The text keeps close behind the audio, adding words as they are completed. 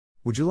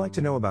Would you like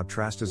to know about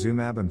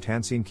Trastuzumab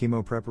Emtansine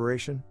Chemo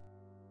preparation?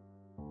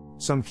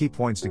 Some key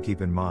points to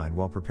keep in mind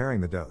while preparing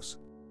the dose.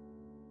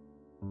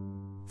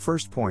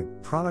 First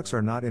point, products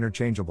are not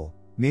interchangeable,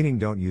 meaning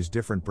don't use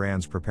different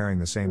brands preparing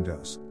the same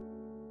dose.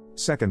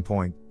 Second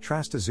point,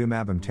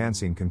 Trastuzumab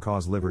Emtansine can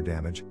cause liver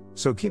damage,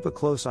 so keep a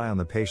close eye on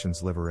the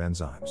patient's liver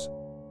enzymes.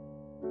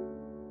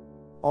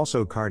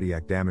 Also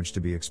cardiac damage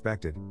to be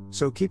expected,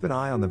 so keep an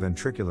eye on the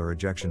ventricular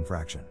ejection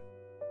fraction.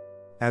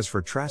 As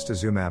for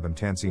Trastuzumab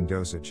Emtansine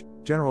dosage,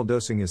 general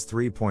dosing is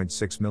 3.6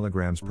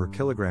 mg per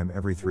kilogram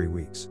every 3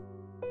 weeks.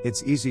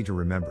 It's easy to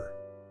remember.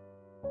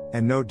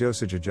 And no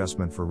dosage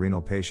adjustment for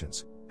renal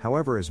patients.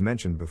 However, as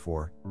mentioned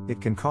before,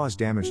 it can cause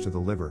damage to the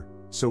liver,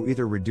 so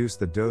either reduce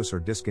the dose or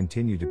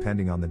discontinue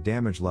depending on the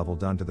damage level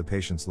done to the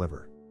patient's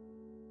liver.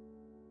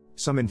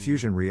 Some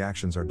infusion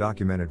reactions are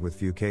documented with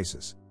few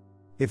cases.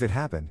 If it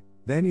happened,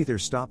 then either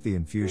stop the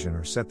infusion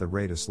or set the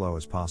rate as slow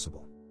as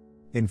possible.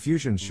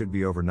 Infusions should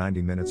be over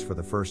 90 minutes for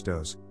the first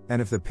dose,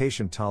 and if the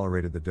patient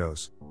tolerated the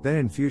dose, then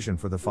infusion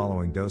for the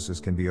following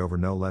doses can be over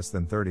no less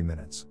than 30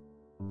 minutes.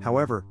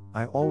 However,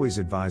 I always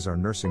advise our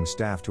nursing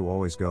staff to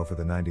always go for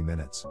the 90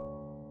 minutes.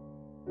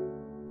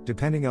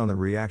 Depending on the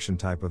reaction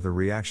type of the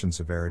reaction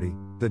severity,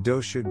 the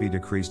dose should be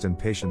decreased and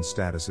patient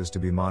status is to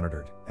be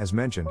monitored. As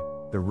mentioned,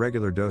 the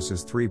regular dose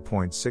is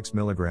 3.6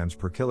 mg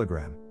per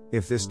kilogram.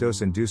 If this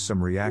dose induced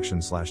some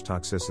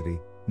reaction/toxicity,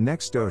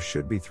 next dose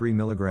should be 3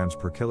 mg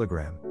per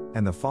kilogram,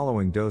 and the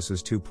following dose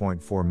is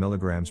 2.4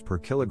 mg per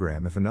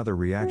kilogram if another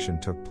reaction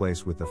took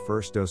place with the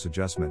first dose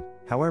adjustment.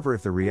 However,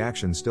 if the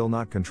reaction still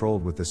not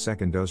controlled with the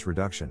second dose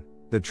reduction,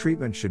 the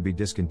treatment should be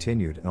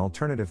discontinued and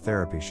alternative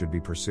therapy should be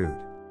pursued.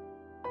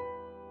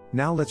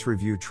 Now let's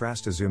review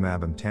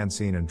Trastuzumab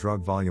Emtansine and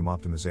drug volume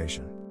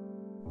optimization.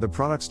 The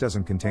products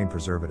doesn't contain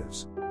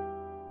preservatives.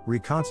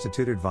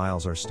 Reconstituted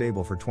vials are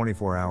stable for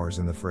 24 hours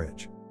in the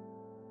fridge.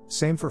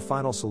 Same for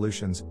final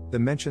solutions, the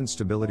mentioned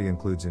stability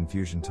includes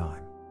infusion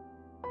time.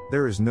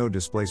 There is no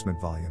displacement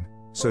volume,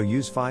 so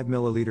use 5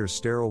 ml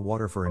sterile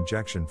water for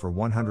injection for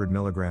 100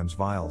 mg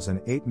vials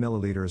and 8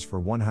 ml for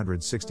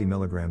 160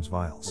 mg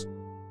vials.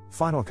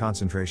 Final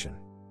concentration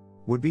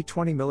would be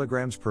 20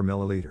 mg per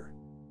milliliter.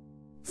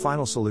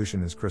 Final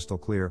solution is crystal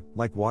clear,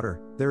 like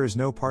water, there is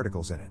no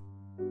particles in it.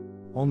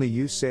 Only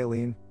use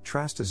saline.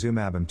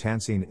 Trastuzumab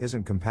Emtansine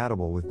isn't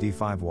compatible with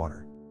D5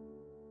 water.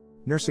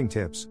 Nursing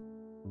tips.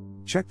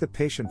 Check the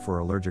patient for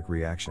allergic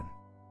reaction.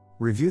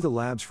 Review the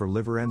labs for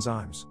liver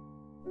enzymes.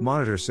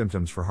 Monitor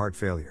symptoms for heart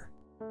failure.